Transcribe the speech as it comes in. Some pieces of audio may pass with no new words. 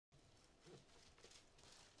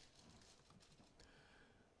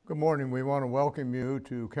Good morning. We want to welcome you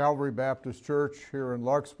to Calvary Baptist Church here in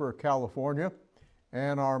Larkspur, California,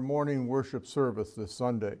 and our morning worship service this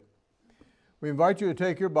Sunday. We invite you to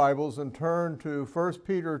take your Bibles and turn to 1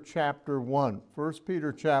 Peter chapter 1. 1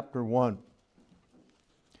 Peter chapter 1.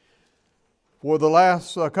 For the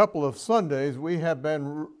last couple of Sundays, we have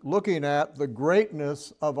been looking at the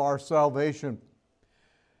greatness of our salvation.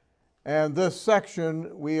 And this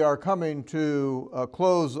section, we are coming to a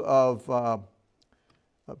close of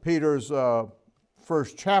Peter's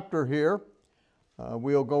first chapter here.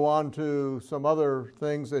 We'll go on to some other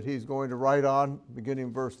things that he's going to write on,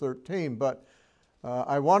 beginning verse 13. But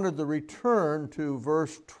I wanted to return to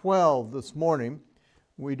verse 12 this morning.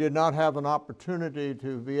 We did not have an opportunity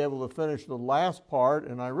to be able to finish the last part,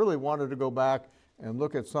 and I really wanted to go back and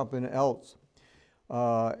look at something else.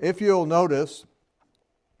 If you'll notice,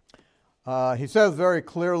 he says very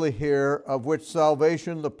clearly here, of which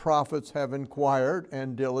salvation the prophets have inquired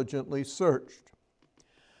and diligently searched.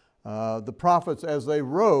 The prophets, as they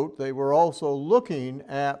wrote, they were also looking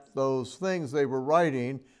at those things they were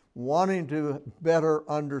writing, wanting to better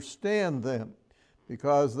understand them,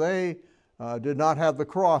 because they did not have the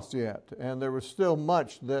cross yet, and there was still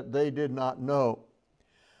much that they did not know.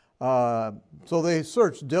 So they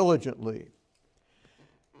searched diligently.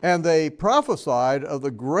 And they prophesied of the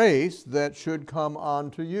grace that should come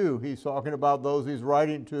unto you. He's talking about those he's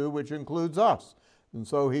writing to, which includes us. And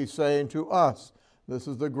so he's saying to us, this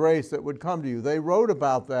is the grace that would come to you. They wrote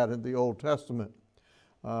about that in the Old Testament.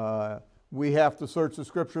 We have to search the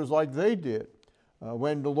Scriptures like they did.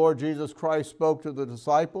 When the Lord Jesus Christ spoke to the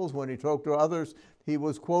disciples, when he spoke to others, he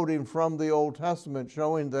was quoting from the Old Testament,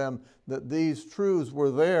 showing them that these truths were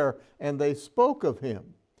there, and they spoke of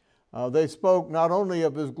him. They spoke not only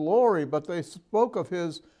of his glory, but they spoke of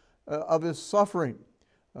his suffering.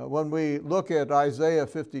 When we look at Isaiah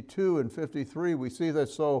 52 and 53, we see that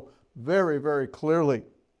so very, very clearly.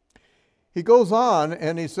 He goes on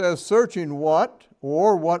and he says, searching what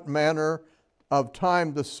or what manner of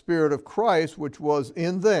time the Spirit of Christ, which was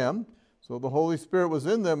in them, so the Holy Spirit was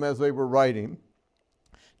in them as they were writing,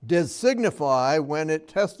 did signify when it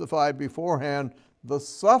testified beforehand the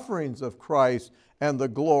sufferings of Christ and the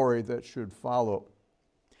glory that should follow.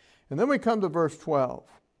 And then we come to verse 12.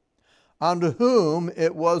 Unto whom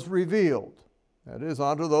it was revealed, that is,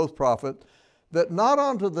 unto those prophets, that not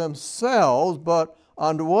unto themselves, but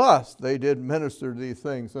unto us they did minister these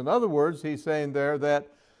things. In other words, he's saying there that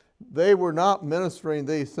they were not ministering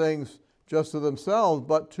these things just to themselves,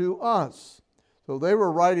 but to us. So they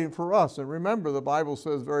were writing for us. And remember, the Bible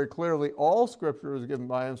says very clearly, all Scripture is given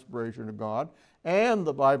by inspiration of God. And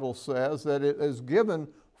the Bible says that it is given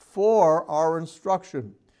for our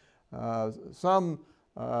instruction. Some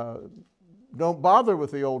don't bother with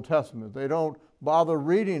the Old Testament. They don't bother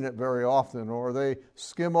reading it very often, or they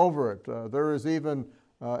skim over it. There is even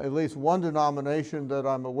at least one denomination that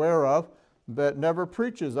I'm aware of that never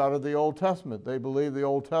preaches out of the Old Testament. They believe the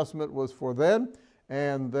Old Testament was for them,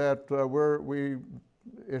 and that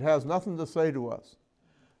it has nothing to say to us.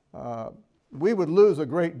 We would lose a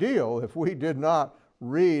great deal if we did not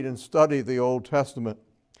read and study the Old Testament.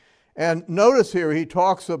 And notice here he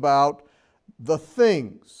talks about the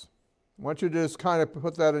things. I want you to just kind of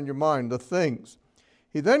put that in your mind, the things.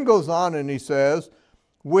 He then goes on and he says,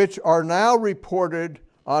 which are now reported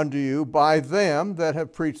unto you by them that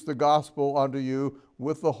have preached the gospel unto you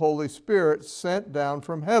with the Holy Spirit sent down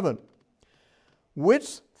from heaven.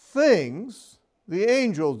 Which things the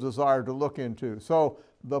angels desire to look into. So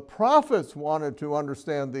the prophets wanted to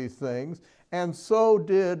understand these things, and so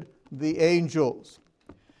did the angels.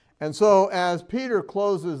 And so as Peter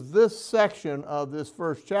closes this section of this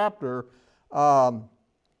first chapter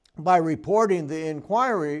by reporting the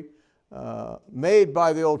inquiry made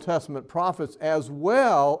by the Old Testament prophets as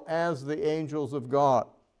well as the angels of God.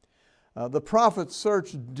 The prophets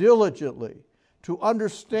searched diligently to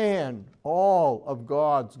understand all of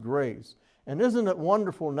God's grace. And isn't it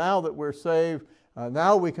wonderful now that we're saved?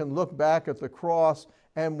 Now we can look back at the cross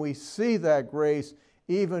and we see that grace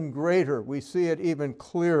even greater. We see it even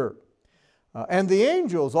clearer. And the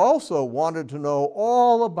angels also wanted to know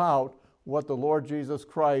all about what the Lord Jesus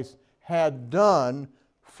Christ had done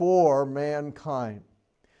for mankind.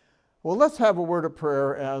 Well, let's have a word of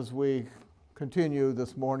prayer as we continue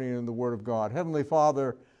this morning in the Word of God. Heavenly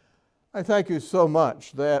Father, I thank you so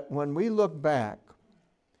much that when we look back,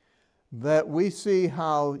 that we see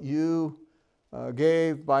how you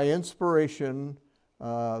gave by inspiration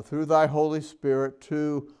through thy Holy Spirit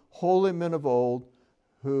to holy men of old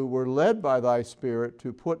who were led by thy Spirit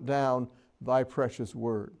to put down thy precious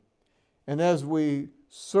word. And as we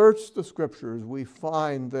search the Scriptures, we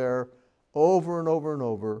find there over and over and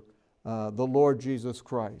over the Lord Jesus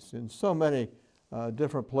Christ in so many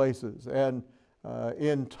different places, and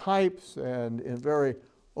in types and in very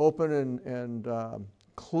open and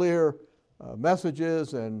clear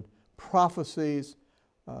messages and prophecies.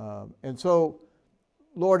 And so,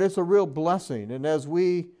 Lord, it's a real blessing. And as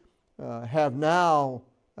we have now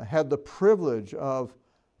had the privilege of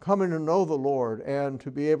coming to know the Lord and to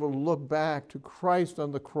be able to look back to Christ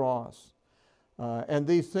on the cross, and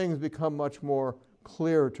these things become much more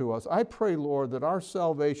clear to us, I pray, Lord, that our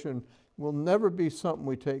salvation will never be something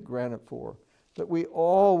we take granted for, that we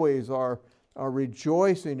always are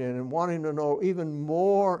rejoicing in and wanting to know even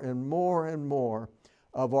more and more and more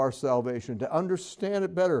of our salvation, to understand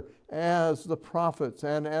it better as the prophets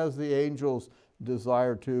and as the angels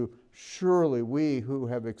desire to. Surely we who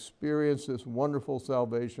have experienced this wonderful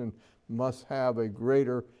salvation must have a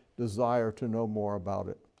greater desire to know more about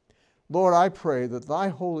it. Lord, I pray that thy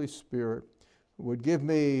Holy Spirit would give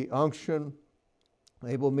me unction,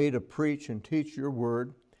 enable me to preach and teach your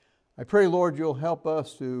word. I pray, Lord, you'll help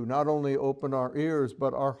us to not only open our ears,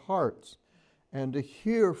 but our hearts, and to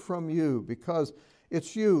hear from you, because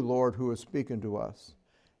it's you, Lord, who is speaking to us.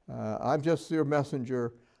 I'm just your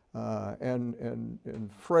messenger, and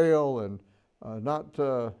frail and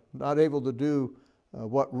not able to do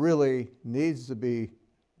what really needs to be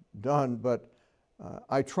done, but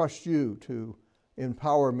I trust you to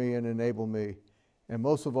empower me and enable me. And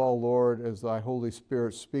most of all, Lord, as thy Holy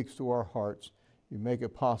Spirit speaks to our hearts, you make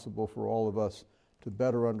it possible for all of us to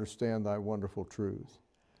better understand thy wonderful truths.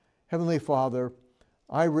 Heavenly Father,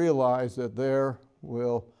 I realize that there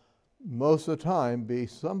will most of the time be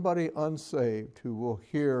somebody unsaved who will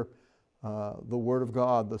hear the Word of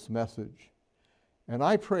God, this message. And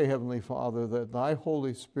I pray, Heavenly Father, that thy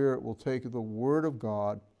Holy Spirit will take the Word of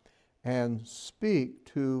God and speak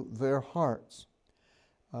to their hearts.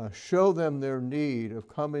 Show them their need of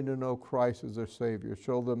coming to know Christ as their Savior.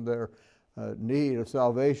 Show them their need of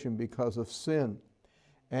salvation because of sin,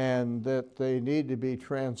 and that they need to be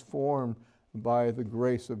transformed by the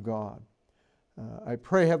grace of God. I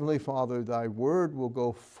pray, Heavenly Father, thy word will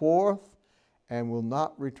go forth and will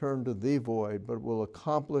not return to thee void, but will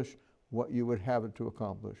accomplish what you would have it to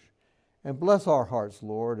accomplish. And bless our hearts,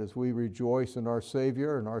 Lord, as we rejoice in our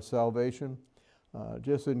Savior and our salvation.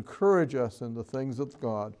 Just encourage us in the things of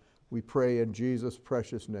God. We pray in Jesus'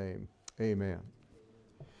 precious name. Amen.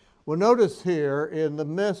 Well, notice here in the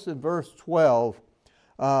midst in verse 12,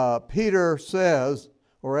 Peter says,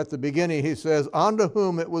 or at the beginning he says, unto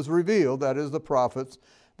whom it was revealed, that is the prophets,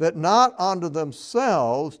 that not unto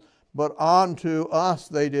themselves, but unto us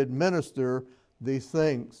they did minister these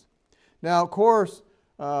things. Now, of course,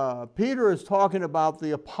 Peter is talking about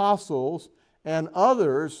the apostles and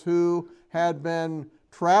others who had been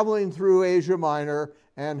traveling through Asia Minor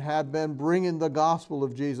and had been bringing the gospel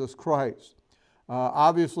of Jesus Christ.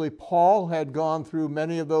 Obviously, Paul had gone through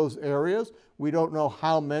many of those areas. We don't know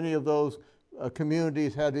how many of those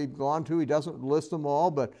communities had he gone to. He doesn't list them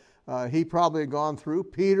all, but he probably had gone through.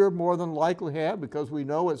 Peter more than likely had, because we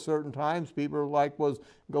know at certain times, Peter like was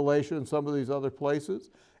Galatia and some of these other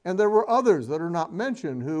places. And there were others that are not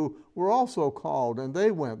mentioned who were also called, and they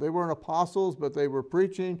went. They weren't apostles, but they were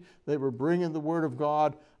preaching. They were bringing the word of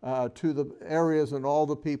God to the areas and all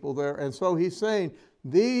the people there. And so he's saying,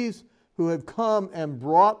 these who have come and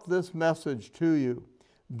brought this message to you,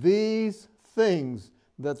 these things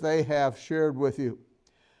that they have shared with you.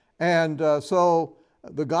 And so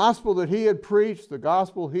the gospel that he had preached, the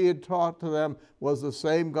gospel he had taught to them, was the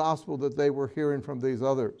same gospel that they were hearing from these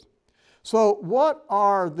others. So what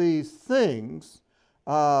are these things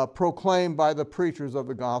proclaimed by the preachers of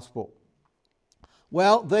the gospel?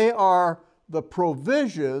 Well, they are the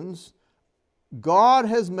provisions God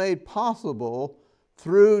has made possible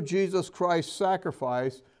through Jesus Christ's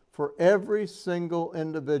sacrifice for every single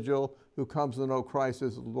individual who comes to know Christ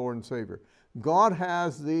as the Lord and Savior. God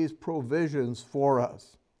has these provisions for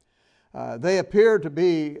us. They appear to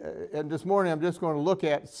be, and this morning I'm just going to look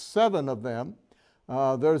at 7 of them.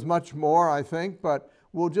 There's much more, I think, but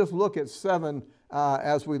we'll just look at 7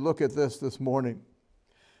 as we look at this morning.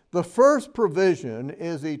 The first provision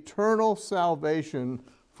is eternal salvation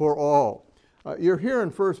for all. You're here in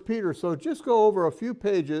 1 Peter, so just go over a few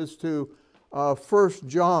pages to 1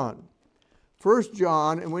 John. 1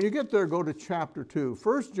 John, and when you get there, go to chapter 2.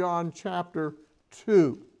 1 John chapter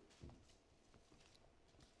 2.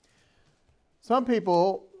 Some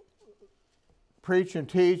people preach and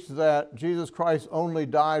teach that Jesus Christ only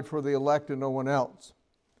died for the elect and no one else.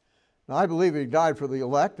 Now, I believe he died for the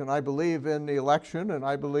elect, and I believe in the election, and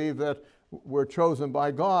I believe that we're chosen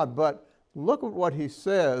by God. But look at what he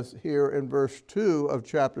says here in verse 2 of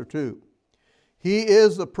chapter 2. He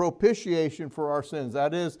is the propitiation for our sins.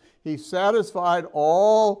 That is, he satisfied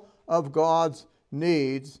all of God's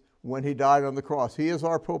needs when he died on the cross. He is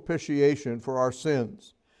our propitiation for our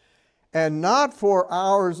sins. And not for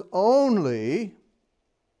ours only,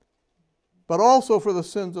 but also for the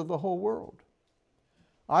sins of the whole world.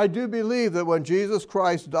 I do believe that when Jesus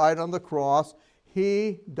Christ died on the cross,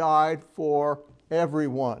 he died for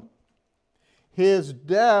everyone. His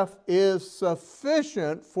death is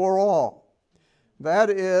sufficient for all. That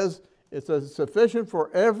is, it's sufficient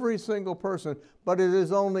for every single person, but it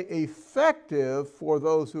is only effective for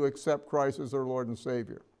those who accept Christ as their Lord and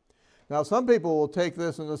Savior. Now, some people will take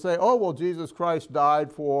this and they'll say, oh, well, Jesus Christ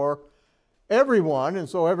died for everyone, and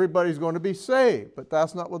so everybody's going to be saved. But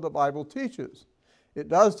that's not what the Bible teaches. It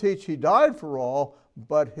does teach he died for all,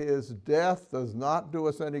 but his death does not do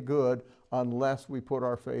us any good unless we put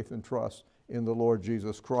our faith and trust in the Lord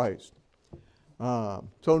Jesus Christ.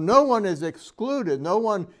 So no one is excluded. No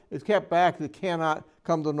one is kept back that cannot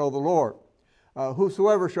come to know the Lord.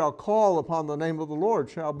 Whosoever shall call upon the name of the Lord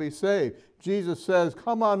shall be saved. Jesus says,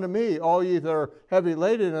 come unto me, all ye that are heavy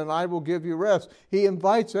laden, and I will give you rest. He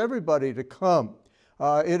invites everybody to come.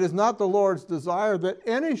 It is not the Lord's desire that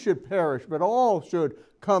any should perish, but all should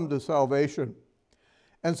come to salvation.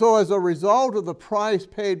 And so as a result of the price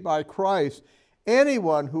paid by Christ,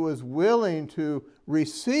 anyone who is willing to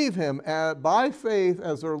receive him by faith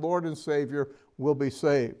as their Lord and Savior will be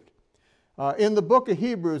saved. In the book of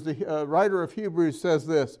Hebrews, the writer of Hebrews says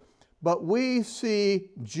this, but we see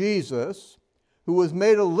Jesus, who was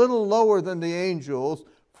made a little lower than the angels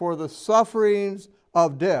for the sufferings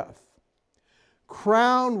of death,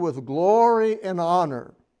 crowned with glory and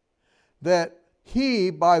honor, that he,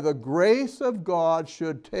 by the grace of God,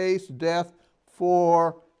 should taste death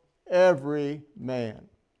for every man.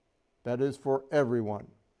 That is, for everyone.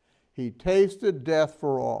 He tasted death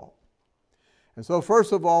for all. And so,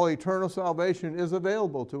 first of all, eternal salvation is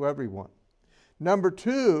available to everyone. Number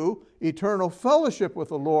two, eternal fellowship with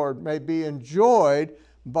the Lord may be enjoyed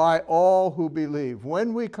by all who believe.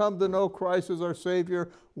 When we come to know Christ as our Savior,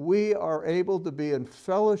 we are able to be in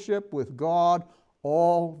fellowship with God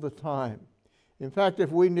all the time. In fact,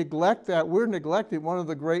 if we neglect that, we're neglecting one of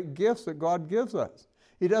the great gifts that God gives us.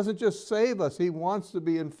 He doesn't just save us, he wants to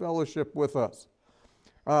be in fellowship with us.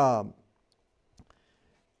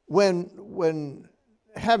 When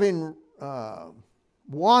having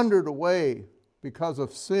wandered away because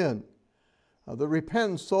of sin, the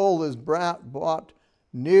repentant soul is brought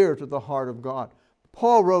near to the heart of God.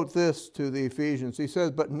 Paul wrote this to the Ephesians. He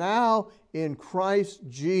says, but now in Christ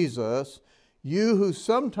Jesus, you who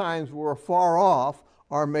sometimes were far off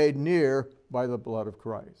are made near by the blood of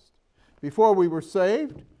Christ. Before we were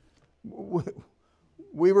saved,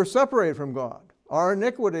 we were separated from God. Our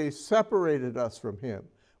iniquity separated us from him.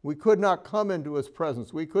 We could not come into his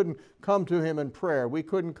presence. We couldn't come to him in prayer. We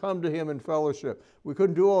couldn't come to him in fellowship. We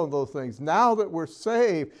couldn't do all of those things. Now that we're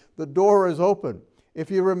saved, the door is open. If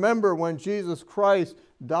you remember when Jesus Christ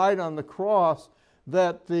died on the cross,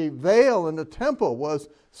 that the veil in the temple was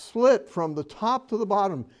split from the top to the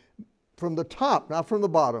bottom. From the top, not from the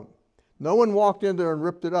bottom. No one walked in there and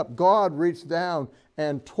ripped it up. God reached down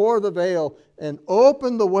and tore the veil and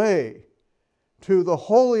opened the way to the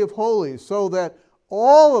Holy of Holies so that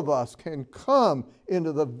all of us can come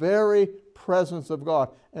into the very presence of God.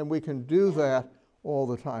 And we can do that all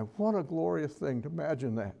the time. What a glorious thing to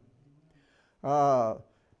imagine that.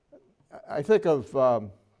 I think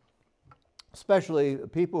of especially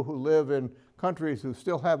people who live in countries who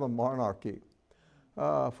still have a monarchy.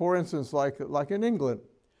 For instance, like in England,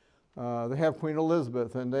 they have Queen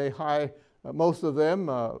Elizabeth, and most of them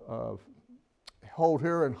hold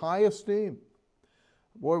her in high esteem.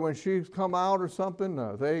 Boy, when she's come out or something,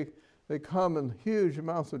 they come in huge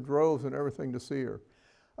amounts of droves and everything to see her.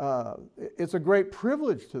 It's a great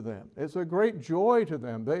privilege to them. It's a great joy to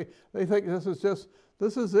them. They think this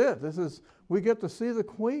is it. We get to see the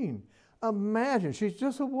Queen. Imagine, she's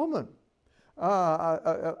just a woman,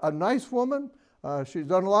 a nice woman. She's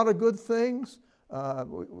done a lot of good things.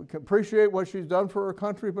 We can appreciate what she's done for her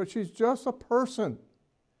country, but she's just a person.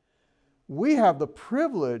 We have the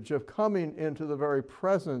privilege of coming into the very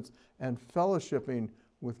presence and fellowshipping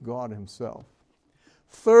with God himself.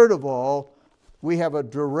 Third of all, we have a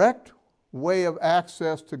direct way of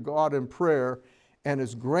access to God in prayer, and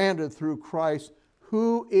is granted through Christ,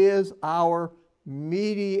 who is our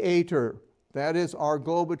mediator. That is our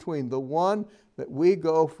go-between, the one that we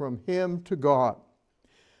go from him to God.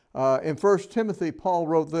 In 1 Timothy, Paul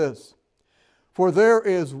wrote this, for there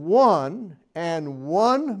is one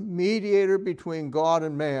mediator between God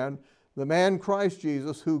and man, the man Christ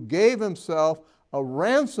Jesus, who gave himself a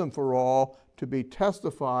ransom for all, to be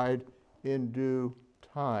testified in due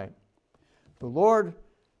time. The Lord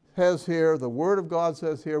says here, the Word of God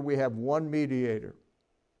says here, we have one mediator.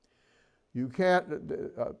 You can't,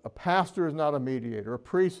 a pastor is not a mediator, a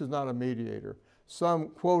priest is not a mediator. Some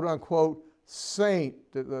quote-unquote saint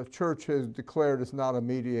that the church has declared is not a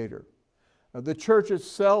mediator. The church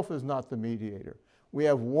itself is not the mediator. We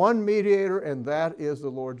have one mediator, and that is the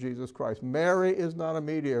Lord Jesus Christ. Mary is not a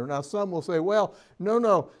mediator. Now some will say, well,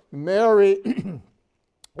 no, Mary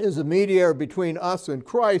is a mediator between us and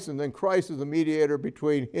Christ, and then Christ is a mediator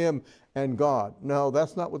between him and God. No,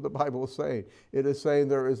 that's not what the Bible is saying. It is saying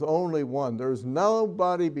there is only one. There is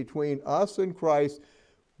nobody between us and Christ.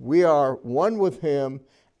 We are one with him,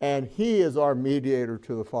 and he is our mediator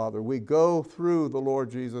to the Father. We go through the Lord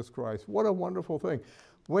Jesus Christ. What a wonderful thing.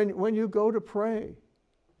 When you go to pray,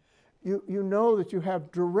 you know that you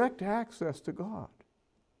have direct access to God.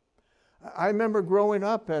 I remember growing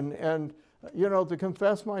up and to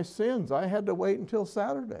confess my sins, I had to wait until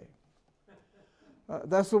Saturday.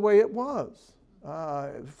 That's the way it was.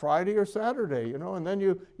 Friday or Saturday, and then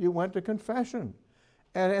you went to confession.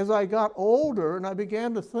 And as I got older and I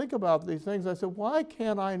began to think about these things, I said, why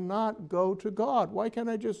can't I not go to God? Why can't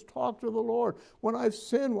I just talk to the Lord? When I've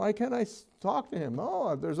sinned, why can't I talk to him?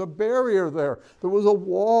 Oh, there's a barrier there. There was a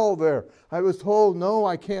wall there. I was told, no,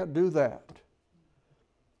 I can't do that.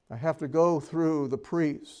 I have to go through the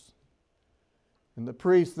priest. And the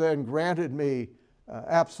priest then granted me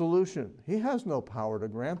absolution. He has no power to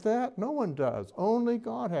grant that. No one does. Only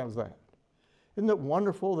God has that. Isn't it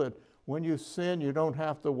wonderful that when you sin, you don't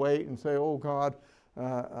have to wait and say, oh God,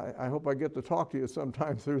 I hope I get to talk to you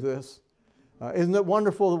sometime through this. Isn't it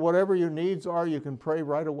wonderful that whatever your needs are, you can pray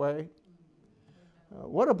right away?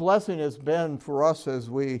 What a blessing it's been for us as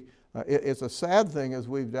it's a sad thing as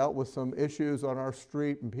we've dealt with some issues on our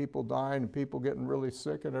street and people dying and people getting really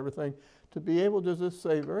sick and everything, to be able to just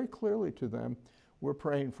say very clearly to them, we're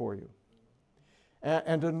praying for you.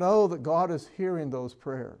 And to know that God is hearing those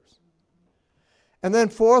prayers. And then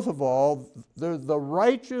fourth of all, the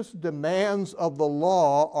righteous demands of the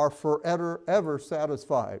law are forever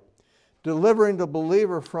satisfied, delivering the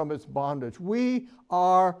believer from its bondage. We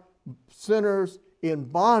are sinners in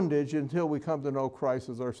bondage until we come to know Christ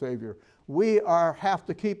as our Savior. We have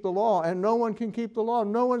to keep the law, and no one can keep the law.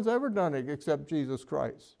 No one's ever done it except Jesus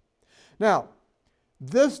Christ. Now,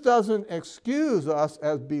 this doesn't excuse us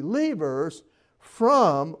as believers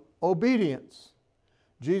from obedience.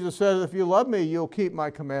 Jesus says, if you love me, you'll keep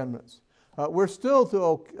my commandments. We're still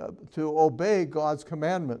to obey God's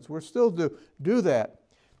commandments. We're still to do that.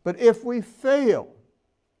 But if we fail,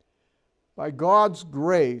 by God's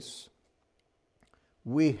grace,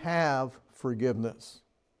 we have forgiveness.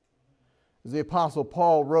 As the Apostle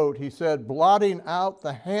Paul wrote, he said, blotting out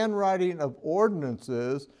the handwriting of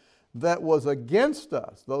ordinances that was against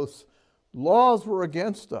us. Those laws were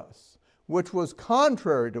against us, which was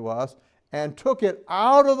contrary to us, and took it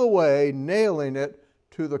out of the way, nailing it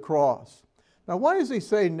to the cross. Now, why does he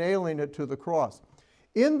say nailing it to the cross?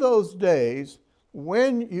 In those days,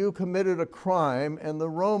 when you committed a crime and the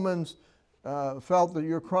Romans felt that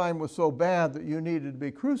your crime was so bad that you needed to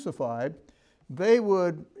be crucified, they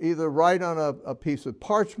would either write on a piece of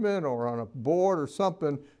parchment or on a board or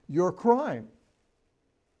something, your crime.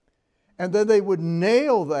 And then they would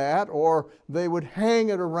nail that, or they would hang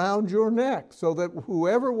it around your neck so that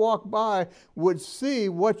whoever walked by would see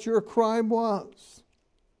what your crime was.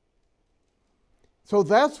 So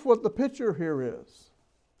that's what the picture here is.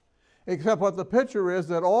 Except what the picture is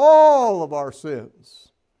that all of our sins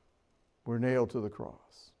were nailed to the cross.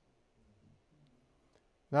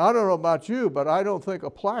 Now, I don't know about you, but I don't think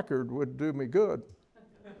a placard would do me good.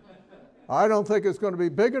 I don't think it's going to be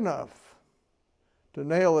big enough to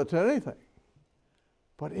nail it to anything.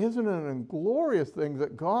 But isn't it a glorious thing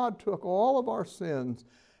that God took all of our sins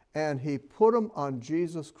and he put them on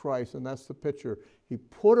Jesus Christ, and that's the picture. He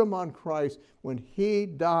put them on Christ. When he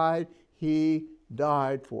died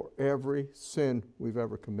for every sin we've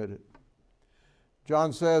ever committed.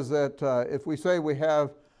 John says that if we say we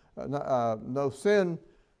have no sin,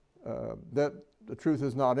 that the truth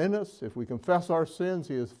is not in us. If we confess our sins,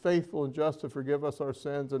 he is faithful and just to forgive us our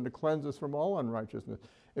sins and to cleanse us from all unrighteousness.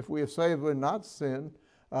 If we have said we're not sinned,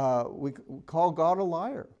 we call God a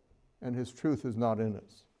liar, and his truth is not in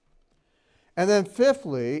us. And then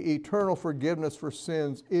fifthly, eternal forgiveness for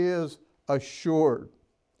sins is assured.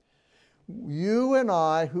 You and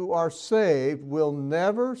I who are saved will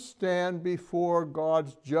never stand before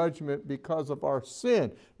God's judgment because of our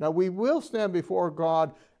sin. Now, we will stand before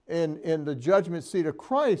God in the judgment seat of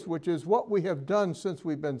Christ, which is what we have done since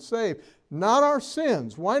we've been saved. Not our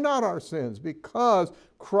sins. Why not our sins? Because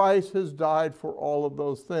Christ has died for all of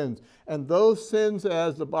those sins. And those sins,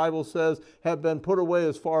 as the Bible says, have been put away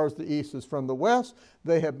as far as the east is from the west.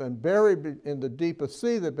 They have been buried in the deepest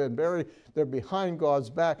sea. They've been buried. They're behind God's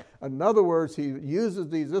back. In other words, he uses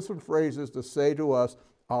these different phrases to say to us,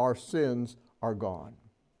 our sins are gone.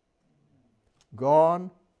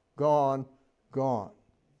 Gone, gone, gone.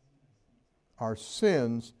 Our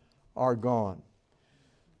sins are gone.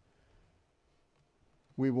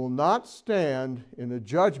 We will not stand in the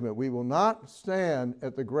judgment. We will not stand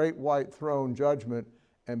at the great white throne judgment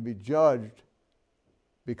and be judged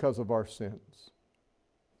because of our sins.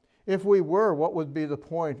 If we were, what would be the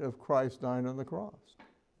point of Christ dying on the cross?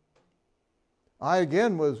 I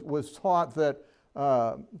again was taught that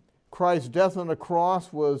Christ's death on the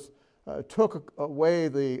cross took away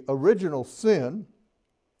the original sin,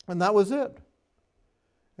 and that was it.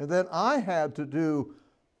 And then I had to do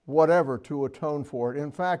whatever to atone for it.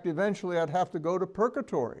 In fact, eventually I'd have to go to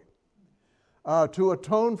purgatory to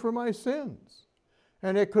atone for my sins.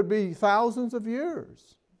 And it could be thousands of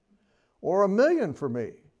years or 1,000,000 for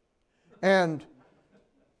me. And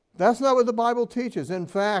that's not what the Bible teaches. In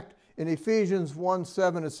fact, in Ephesians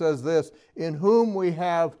 1:7 it says this, in whom we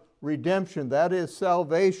have redemption, that is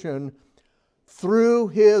salvation, through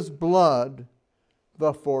his blood,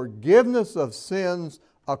 the forgiveness of sins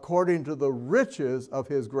according to the riches of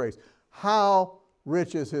his grace. How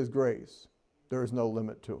rich is his grace? There is no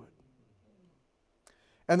limit to it.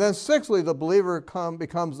 And then sixthly, the believer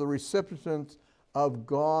becomes the recipient of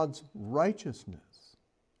God's righteousness.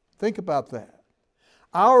 Think about that.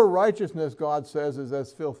 Our righteousness, God says, is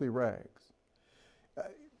as filthy rags.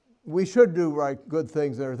 We should do good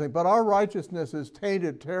things and everything, but our righteousness is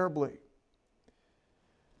tainted terribly.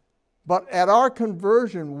 But at our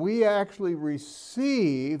conversion, we actually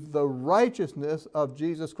receive the righteousness of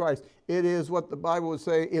Jesus Christ. It is what the Bible would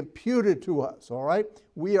say, imputed to us, all right?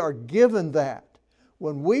 We are given that.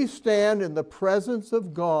 When we stand in the presence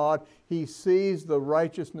of God, he sees the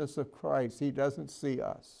righteousness of Christ. He doesn't see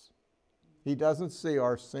us. He doesn't see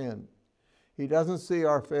our sin. He doesn't see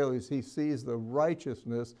our failures. He sees the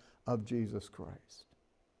righteousness of Jesus Christ.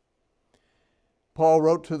 Paul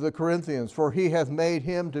wrote to the Corinthians, for he hath made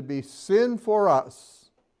him to be sin for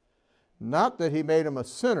us, not that he made him a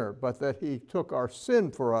sinner, but that he took our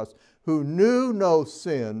sin for us, who knew no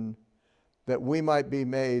sin, that we might be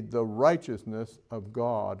made the righteousness of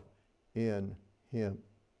God in him.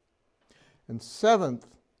 And seventh,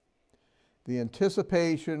 the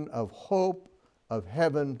anticipation of hope of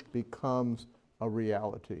heaven becomes a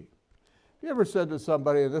reality. Have you ever said to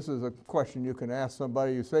somebody, and this is a question you can ask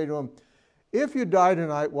somebody, you say to them, if you die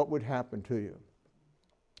tonight, what would happen to you?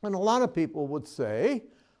 And a lot of people would say,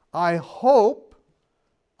 I hope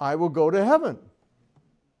I will go to heaven.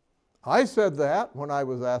 I said that when I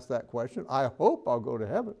was asked that question. I hope I'll go to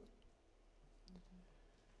heaven.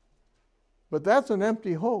 But that's an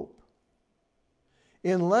empty hope.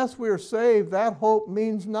 Unless we're saved, that hope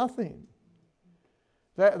means nothing.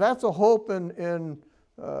 That's a hope in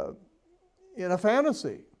a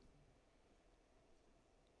fantasy.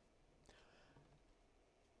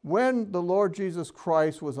 When the Lord Jesus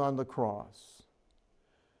Christ was on the cross,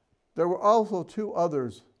 there were also two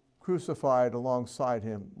others crucified alongside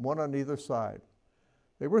him, one on either side.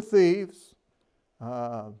 They were thieves.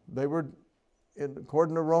 According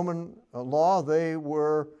to Roman law, they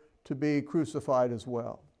were to be crucified as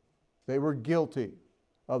well. They were guilty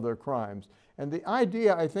of their crimes. And the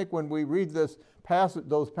idea, I think, when we read those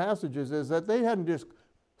passages, is that they hadn't just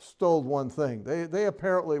stole one thing. They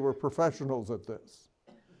apparently were professionals at this.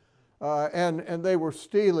 And they were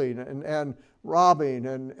stealing and robbing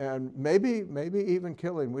and maybe even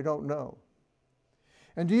killing. We don't know.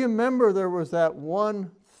 And do you remember there was that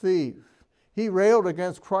one thief? He railed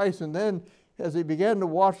against Christ, and then as he began to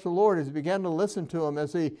watch the Lord, as he began to listen to him,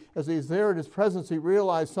 as he's there in his presence, he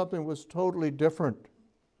realized something was totally different.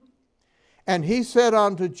 And he said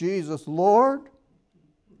unto Jesus, Lord,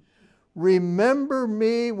 remember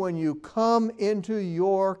me when you come into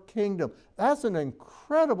your kingdom. That's an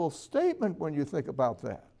incredible statement when you think about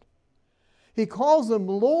that. He calls him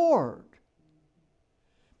Lord,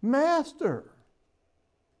 Master.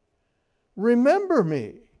 Remember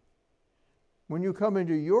me when you come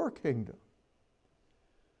into your kingdom.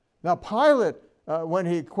 Now Pilate, when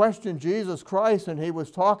he questioned Jesus Christ and he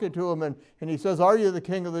was talking to him and he says, are you the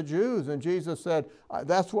king of the Jews? And Jesus said,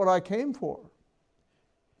 that's what I came for.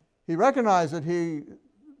 He recognized that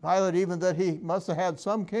Pilate even that he must have had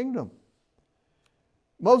some kingdom.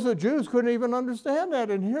 Most of the Jews couldn't even understand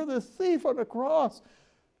that. And here this thief on the cross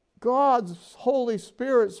God's Holy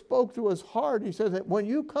Spirit spoke to his heart. He said that when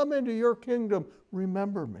you come into your kingdom,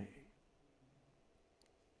 remember me.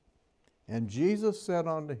 And Jesus said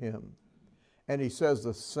unto him, and he says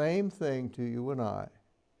the same thing to you and I,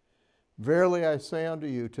 verily I say unto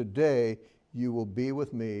you, today you will be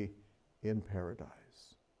with me in paradise.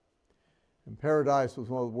 And paradise was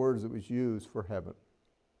one of the words that was used for heaven.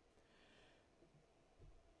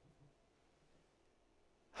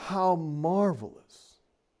 How marvelous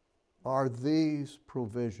are these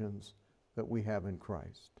provisions that we have in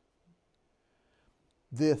Christ.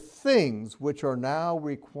 The things which are now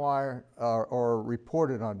required or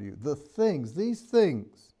reported unto you, these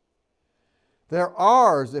things, they're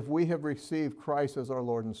ours if we have received Christ as our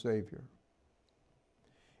Lord and Savior.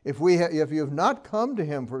 If you have not come to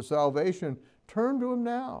him for salvation, turn to him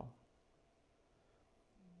now.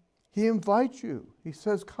 He invites you. He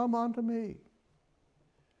says, come unto me.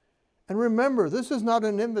 And remember, this is not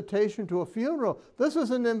an invitation to a funeral. This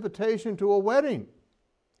is an invitation to a wedding.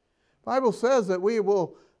 The Bible says that we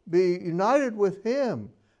will be united with him.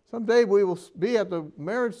 Someday we will be at the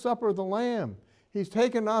marriage supper of the Lamb. He's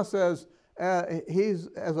taken us as his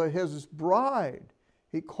bride.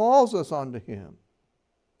 He calls us unto him.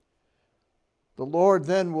 The Lord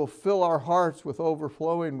then will fill our hearts with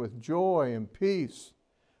overflowing with joy and peace,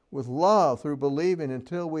 with love through believing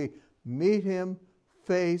until we meet him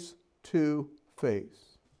face to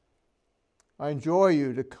face. I enjoy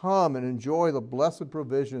you to come and enjoy the blessed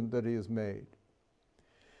provision that he has made.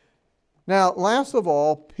 Now, last of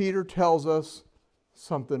all, Peter tells us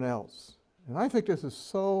something else. And I think this is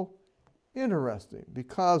so interesting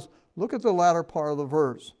because look at the latter part of the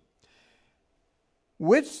verse.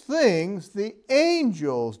 Which things the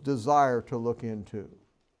angels desire to look into.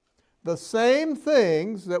 The same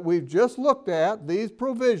things that we've just looked at, these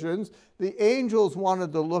provisions, the angels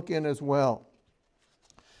wanted to look in as well.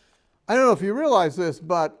 I don't know if you realize this,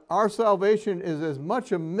 but our salvation is as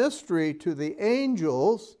much a mystery to the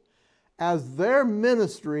angels as their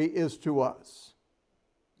ministry is to us.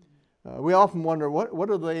 We often wonder, what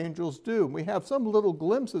do the angels do? We have some little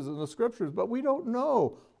glimpses in the Scriptures, but we don't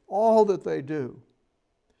know all that they do.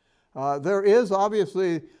 There is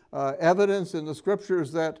obviously evidence in the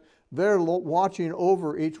Scriptures that they're watching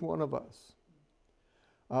over each one of us.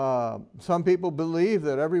 Some people believe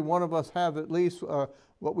that every one of us have at least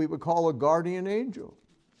what we would call a guardian angel.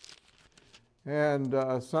 And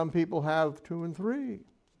some people have 2 and 3.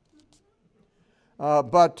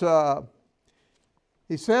 But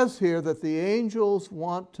he says here that the angels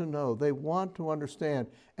want to know. They want to understand.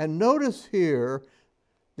 And notice here,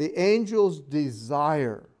 the angels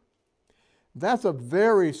desire. That's a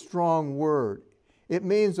very strong word. It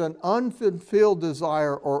means an unfulfilled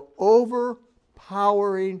desire or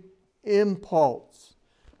overpowering impulse.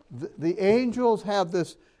 The angels have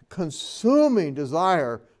this consuming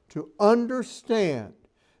desire to understand.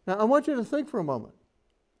 Now, I want you to think for a moment.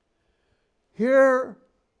 Here,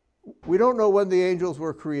 we don't know when the angels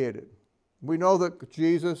were created. We know that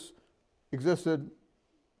Jesus existed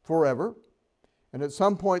forever, and at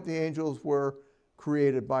some point the angels were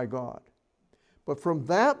created by God. But from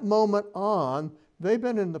that moment on, they've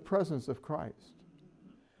been in the presence of Christ.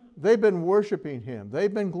 They've been worshiping him.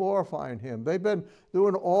 They've been glorifying him. They've been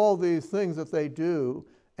doing all these things that they do.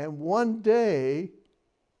 And one day,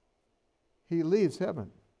 he leaves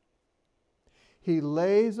heaven. He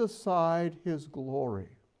lays aside his glory.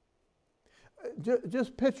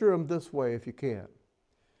 Just picture him this way if you can.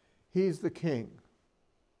 He's the king.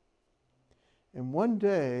 And one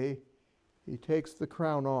day, he takes the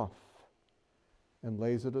crown off and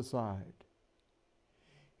lays it aside.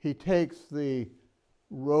 He takes the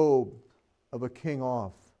robe of a king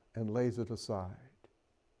off and lays it aside.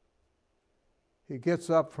 He gets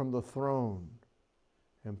up from the throne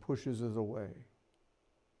and pushes it away.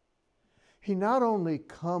 He not only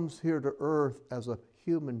comes here to earth as a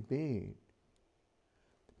human being,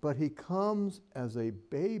 but he comes as a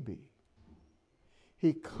baby.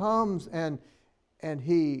 He comes and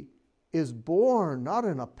he is born not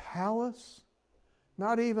in a palace,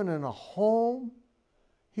 not even in a home.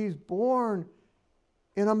 He's born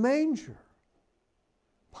in a manger,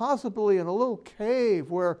 possibly in a little cave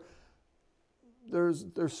where there's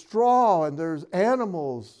straw and there's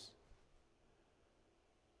animals.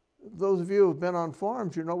 Those of you who've been on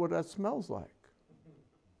farms, you know what that smells like.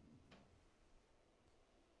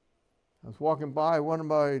 I was walking by one of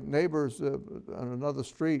my neighbors on another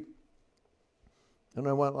street, and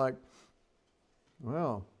I went like,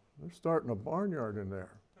 well, they're starting a barnyard in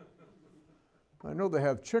there. I know they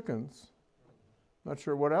have chickens. Not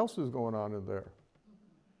sure what else is going on in there.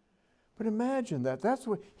 But imagine that. That's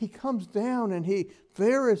what he comes down and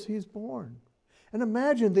there is he's born. And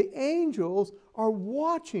imagine the angels are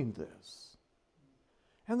watching this.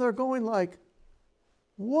 And they're going like,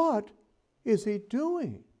 what is he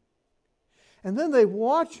doing? And then they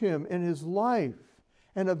watch him in his life.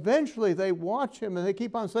 And eventually they watch him and they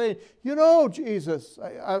keep on saying, you know, Jesus,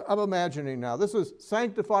 I'm imagining now. This is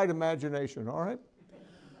sanctified imagination, all right?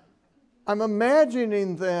 I'm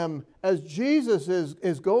imagining them as Jesus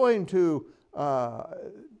is going to,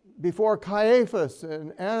 before Caiaphas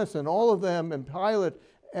and Annas and all of them and Pilate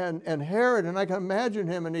and Herod, and I can imagine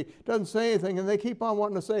him and he doesn't say anything and they keep on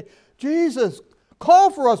wanting to say, Jesus,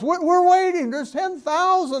 call for us. We're waiting. There's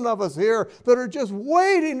 10,000 of us here that are just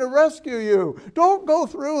waiting to rescue you. Don't go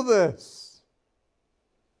through this.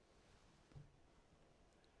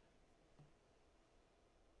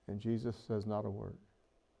 And Jesus says not a word.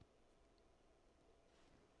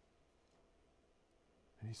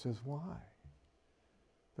 And he says, why?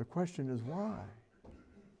 The question is why?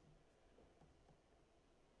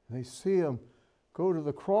 And they see him go to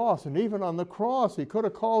the cross, and even on the cross he could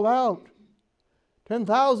have called out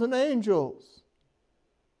 10,000 angels.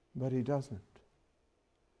 But he doesn't.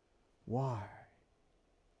 Why?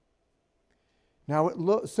 Now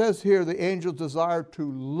it says here the angels desire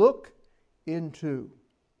to look into.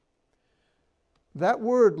 That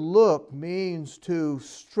word look means to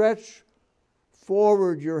stretch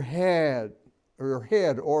forward your head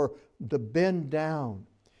or to bend down.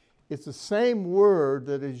 It's the same word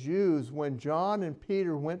that is used when John and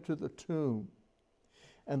Peter went to the tomb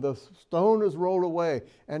and the stone is rolled away.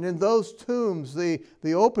 And in those tombs, the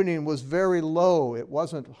opening was very low. It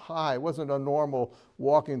wasn't high. It wasn't a normal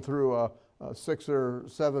walking through a 6 or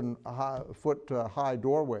 7 foot high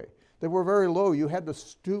doorway. They were very low. You had to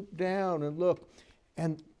stoop down and look.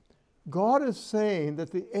 And God is saying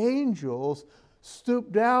that the angels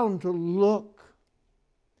stoop down to look.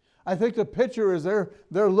 I think the picture is they're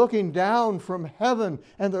looking down from heaven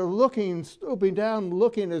and they're stooping down,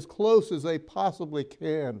 looking as close as they possibly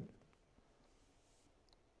can.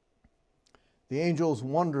 The angels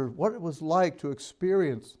wondered what it was like to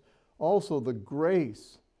experience also the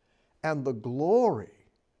grace and the glory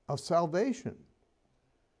of salvation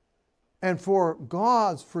and for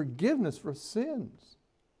God's forgiveness for sins.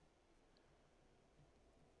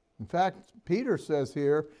 In fact, Peter says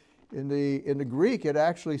here, in the Greek, it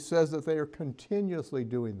actually says that they are continuously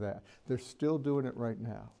doing that. They're still doing it right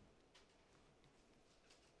now.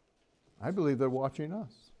 I believe they're watching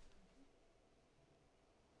us.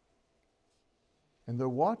 And they're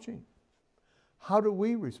watching. How do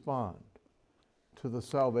we respond to the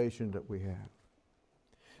salvation that we have?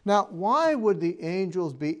 Now, why would the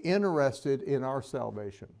angels be interested in our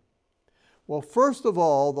salvation? Well, first of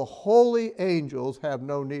all, the holy angels have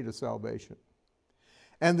no need of salvation.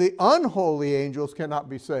 And the unholy angels cannot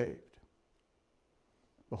be saved.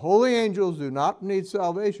 The holy angels do not need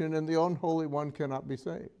salvation, and the unholy one cannot be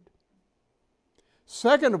saved.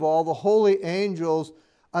 Second of all, the holy angels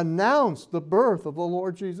announced the birth of the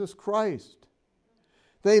Lord Jesus Christ.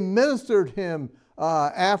 They ministered him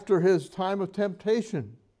after his time of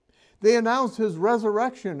temptation. They announced his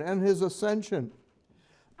resurrection and his ascension.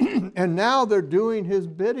 And now they're doing his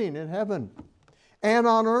bidding in heaven and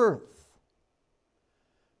on earth.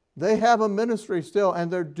 They have a ministry still,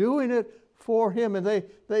 and they're doing it for him, and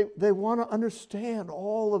they want to understand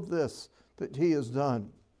all of this that he has done.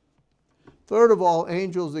 Third of all,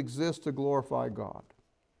 angels exist to glorify God.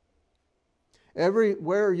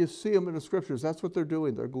 Everywhere you see them in the scriptures, that's what they're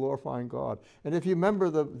doing. They're glorifying God. And if you remember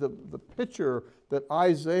the picture that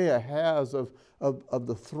Isaiah has of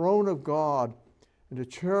the throne of God, and the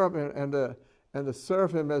cherub and the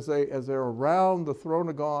seraphim as they're around the throne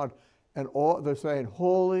of God, and they're saying,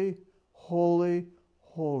 holy, holy,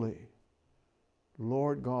 holy,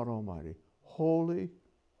 Lord God Almighty. Holy,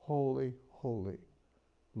 holy, holy,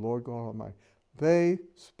 Lord God Almighty. They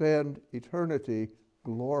spend eternity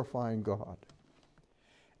glorifying God.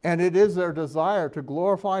 And it is their desire to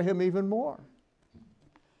glorify him even more.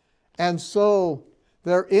 And so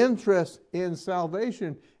their interest in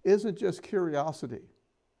salvation isn't just curiosity.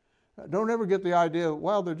 Don't ever get the idea,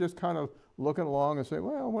 well, they're just kind of looking along and saying,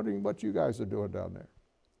 well, I'm wondering what you guys are doing down there.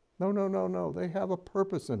 No, no, no, no. They have a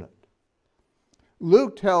purpose in it.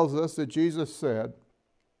 Luke tells us that Jesus said,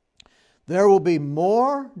 there will be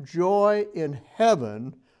more joy in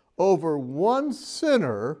heaven over one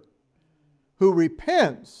sinner who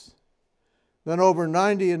repents than over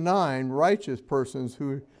 99 righteous persons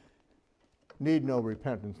who need no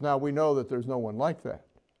repentance. Now, we know that there's no one like that.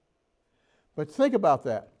 But think about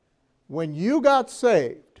that. When you got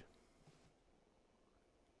saved,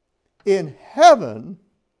 in heaven,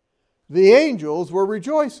 the angels were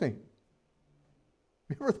rejoicing.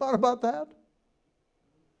 You ever thought about that?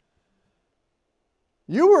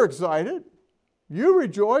 You were excited. You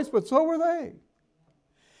rejoiced, but so were they.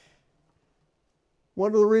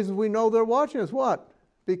 One of the reasons we know they're watching is what?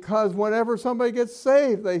 Because whenever somebody gets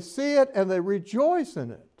saved, they see it and they rejoice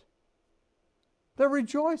in it. They're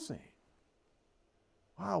rejoicing.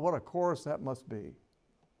 Wow, what a chorus that must be.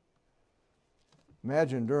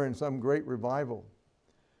 Imagine during some great revival,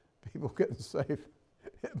 people getting saved.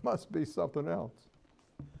 It must be something else.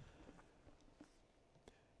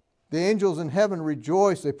 The angels in heaven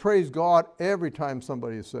rejoice. They praise God every time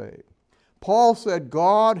somebody is saved. Paul said,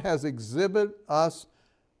 God has exhibited us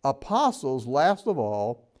apostles, last of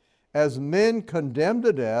all, as men condemned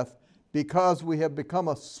to death because we have become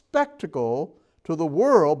a spectacle to the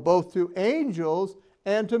world, both to angels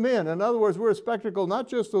and to men. In other words, we're a spectacle not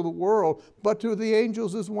just to the world, but to the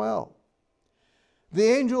angels as well. The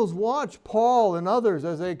angels watched Paul and others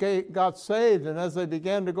as they got saved and as they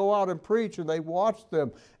began to go out and preach, and they watched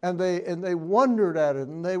them and they wondered at it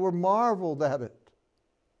and they were marveled at it.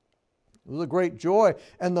 It was a great joy.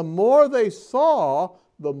 And the more they saw,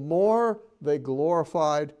 the more they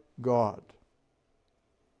glorified God.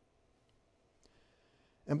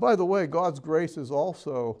 And by the way, God's grace is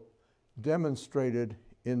also demonstrated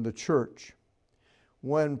in the church.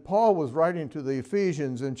 When Paul was writing to the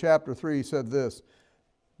Ephesians in chapter 3, he said this,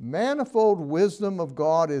 manifold wisdom of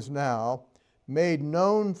God is now made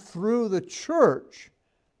known through the church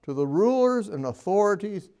to the rulers and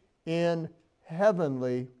authorities in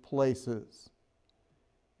heavenly places.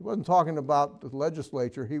 He wasn't talking about the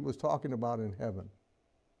legislature, he was talking about in heaven.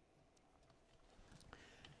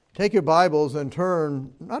 Take your Bibles and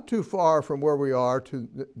turn not too far from where we are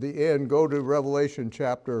to the end. Go to Revelation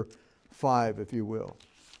chapter 5, if you will.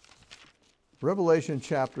 Revelation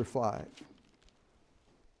chapter 5.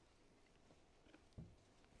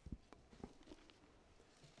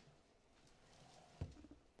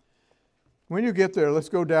 When you get there, let's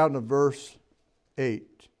go down to verse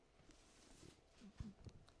 8.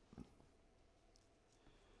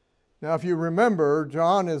 Now, if you remember,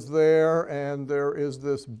 John is there, and there is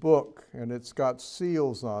this book, and it's got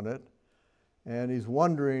seals on it, and he's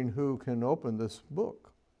wondering who can open this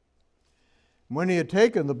book. When he had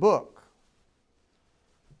taken the book,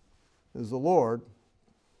 is the Lord,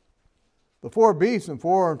 the 4 beasts and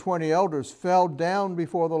 24 elders fell down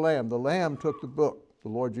before the Lamb. The Lamb took the book, the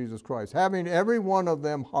Lord Jesus Christ, having every one of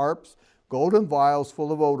them harps, golden vials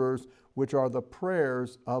full of odors, which are the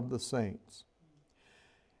prayers of the saints.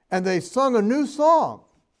 And they sung a new song,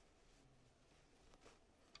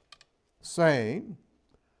 saying,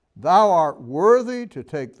 Thou art worthy to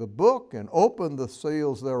take the book and open the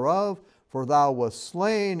seals thereof, for thou wast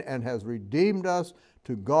slain and hast redeemed us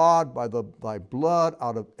to God by thy blood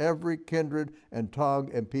out of every kindred and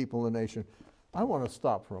tongue and people and nation. I want to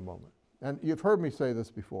stop for a moment. And you've heard me say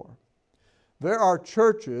this before. There are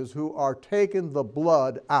churches who are taking the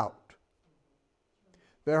blood out.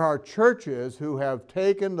 There are churches who have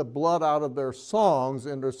taken the blood out of their songs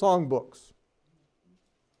in their songbooks.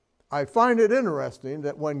 I find it interesting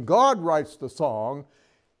that when God writes the song,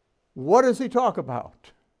 what does he talk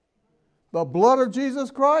about? The blood of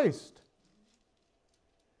Jesus Christ.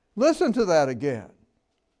 Listen to that again.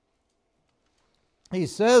 He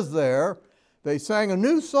says there, they sang a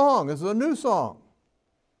new song. This is a new song.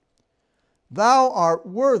 Thou art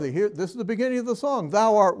worthy. Here, this is the beginning of the song.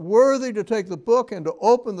 Thou art worthy to take the book and to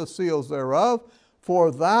open the seals thereof,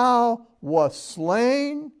 for thou wast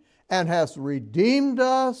slain and hast redeemed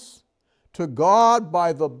us to God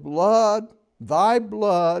by the blood, thy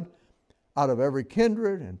blood, out of every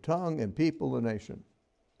kindred and tongue and people and nation.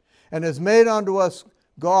 And has made unto us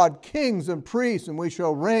God kings and priests, and we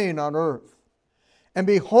shall reign on earth. And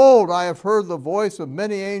behold, I have heard the voice of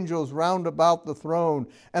many angels round about the throne,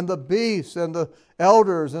 and the beasts and the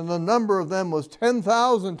elders, and the number of them was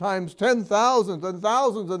 10,000 times 10,000 and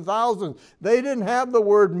thousands and thousands. They didn't have the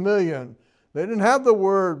word million. They didn't have the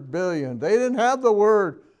word billion. They didn't have the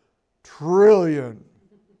word trillion.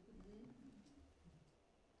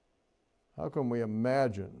 How can we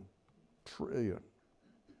imagine trillion?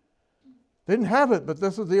 They didn't have it, but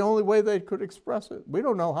this is the only way they could express it. We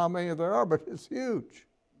don't know how many there are, but it's huge.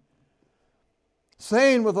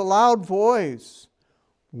 Saying with a loud voice,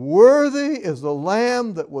 Worthy is the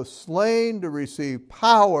Lamb that was slain to receive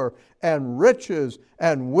power and riches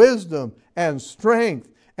and wisdom and strength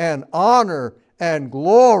and honor and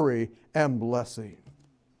glory and blessing.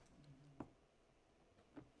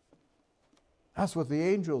 That's what the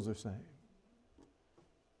angels are saying.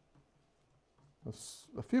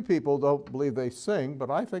 A few people don't believe they sing, but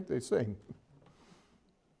I think they sing.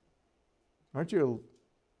 Aren't you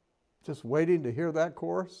just waiting to hear that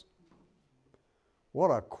chorus? What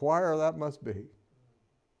a choir that must be.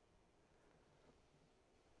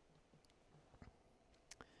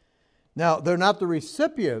 Now, they're not the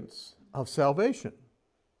recipients of salvation,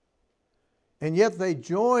 and yet they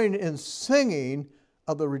join in singing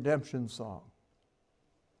of the redemption song.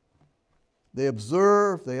 They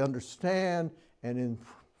observe, they understand, and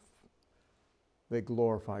they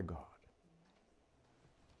glorify God.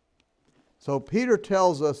 So Peter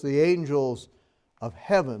tells us the angels of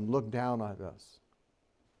heaven look down at us.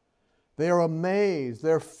 They are amazed.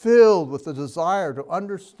 They're filled with the desire to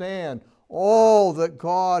understand all that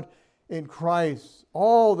God in Christ,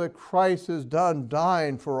 all that Christ has done,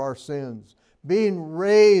 dying for our sins, being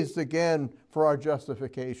raised again for our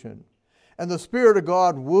justification, and the Spirit of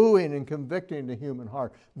God wooing and convicting the human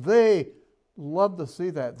heart. They love to see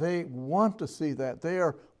that. They want to see that. They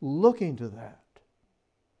are looking to that.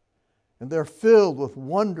 And they're filled with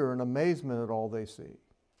wonder and amazement at all they see.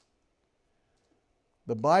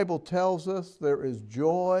 The Bible tells us there is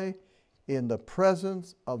joy in the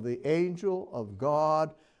presence of the angel of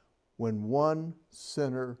God when one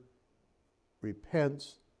sinner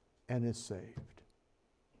repents and is saved.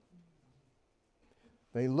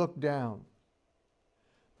 They look down.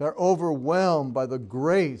 They're overwhelmed by the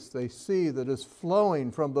grace they see that is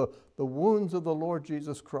flowing from the wounds of the Lord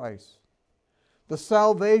Jesus Christ. The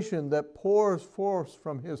salvation that pours forth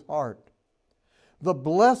from his heart. The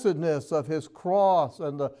blessedness of his cross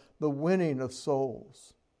and the winning of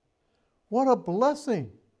souls. What a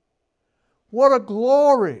blessing. What a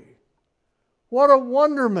glory. What a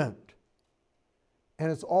wonderment.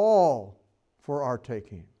 And it's all for our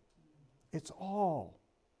taking. It's all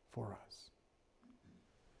for us.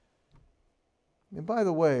 And by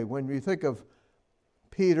the way, when you think of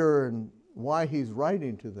Peter and why he's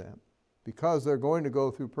writing to them, because they're going to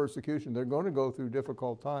go through persecution, they're going to go through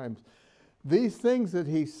difficult times, these things that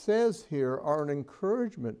he says here are an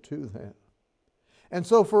encouragement to them. And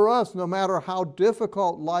so for us, no matter how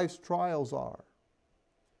difficult life's trials are,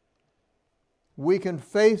 we can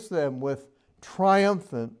face them with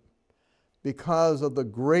triumphant because of the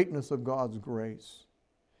greatness of God's grace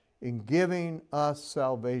in giving us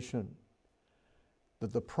salvation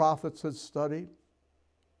that the prophets had studied,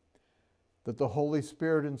 that the Holy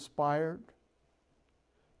Spirit inspired,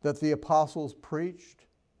 that the apostles preached,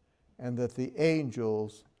 and that the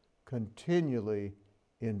angels continually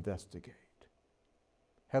investigate.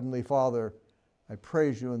 Heavenly Father, I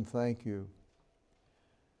praise you and thank you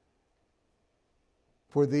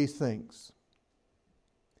for these things,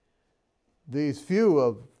 these few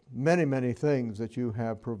of many, many things that you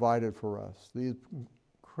have provided for us, these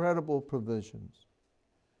incredible provisions.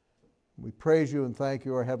 We praise you and thank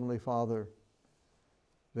you, our Heavenly Father,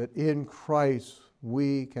 that in Christ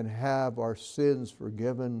we can have our sins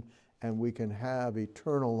forgiven, and we can have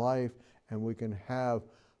eternal life, and we can have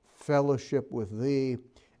fellowship with Thee,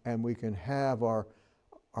 and we can have our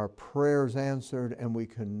prayers answered, and we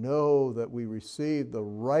can know that we receive the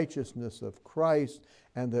righteousness of Christ,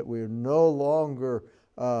 and that we are no longer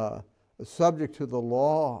subject to the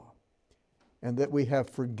law, and that we have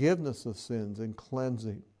forgiveness of sins and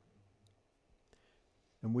cleansing.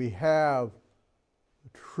 And we have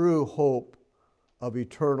a true hope of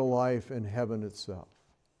eternal life in heaven itself.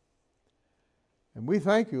 And we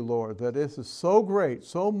thank you, Lord, that this is so great,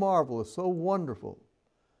 so marvelous, so wonderful,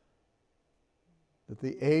 that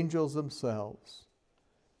the angels themselves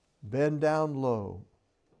bend down low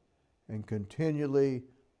and continually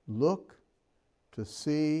look to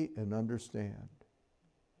see and understand.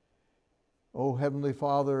 Oh, Heavenly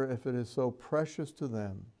Father, if it is so precious to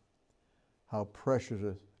them, how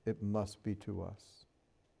precious it must be to us.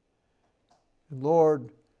 And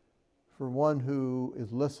Lord, for one who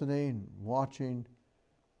is listening, watching,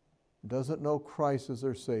 doesn't know Christ as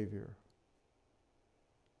their Savior,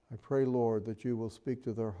 I pray, Lord, that you will speak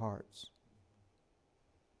to their hearts.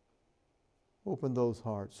 Open those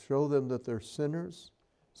hearts. Show them that they're sinners,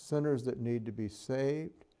 sinners that need to be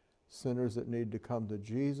saved, sinners that need to come to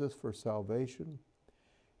Jesus for salvation.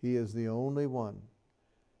 He is the only one.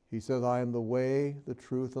 He says, I am the way, the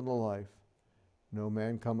truth, and the life. No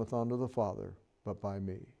man cometh unto the Father but by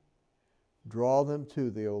me. Draw them to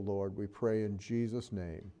thee, O Lord, we pray in Jesus'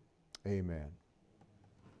 name. Amen.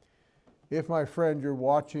 If, my friend, you're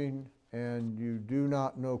watching and you do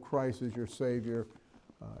not know Christ as your Savior,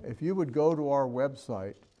 if you would go to our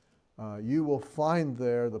website, you will find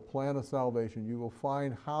there the plan of salvation. You will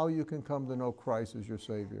find how you can come to know Christ as your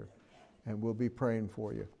Savior, and we'll be praying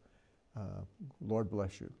for you. Lord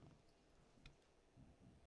bless you.